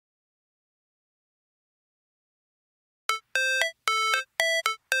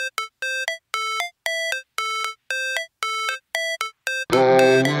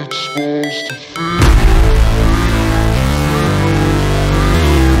supposed to feel?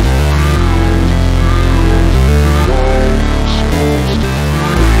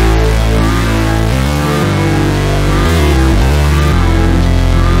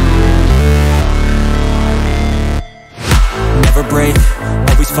 Never break,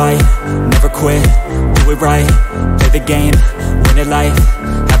 always fight, never quit, do it right, play the game, win it life,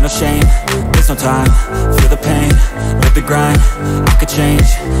 have no shame, there's no time, feel the pain, live the grind, I could change,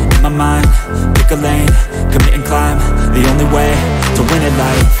 in my mind, pick a lane, commit and climb, the only way to win it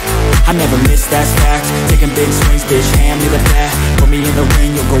life. I never miss, that's fact, taking big swings, bitch, hand me the bat, put me in the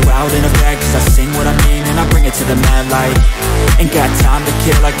ring, you'll go out in a bag, cause I sing what I mean and I bring it to the mad light. Ain't got time to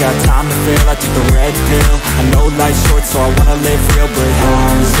kill, I got time to feel, I took the red pill, I know life's short so I wanna live real, but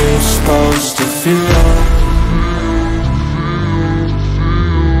how's it supposed to feel?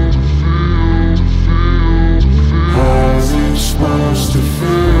 How's it supposed to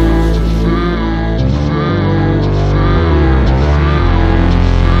feel?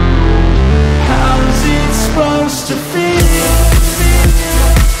 How's it supposed to feel?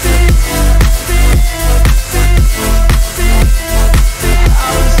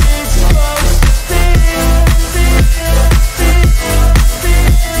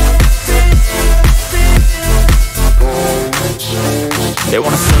 They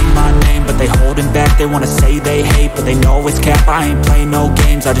wanna say my name, but they holding back. They wanna say they hate, but they know it's cap. I ain't play no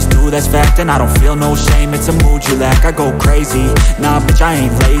games, I just do, that's fact. And I don't feel no shame, it's a mood you lack. I go crazy, nah bitch I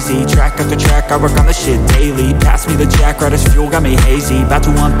ain't lazy. Track after track, I work on this shit daily. Pass me the jack, right as fuel, got me hazy. About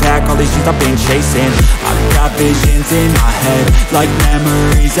to unpack all these things I've been chasing. I've got visions in my head, like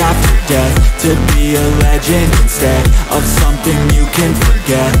memories after death. To be a legend instead of something you can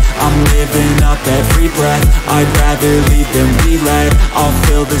forget. I'm living up every breath, I'd rather lead than be led. I'll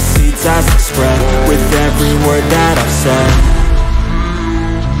fill the seats as I spread with every word that I've said.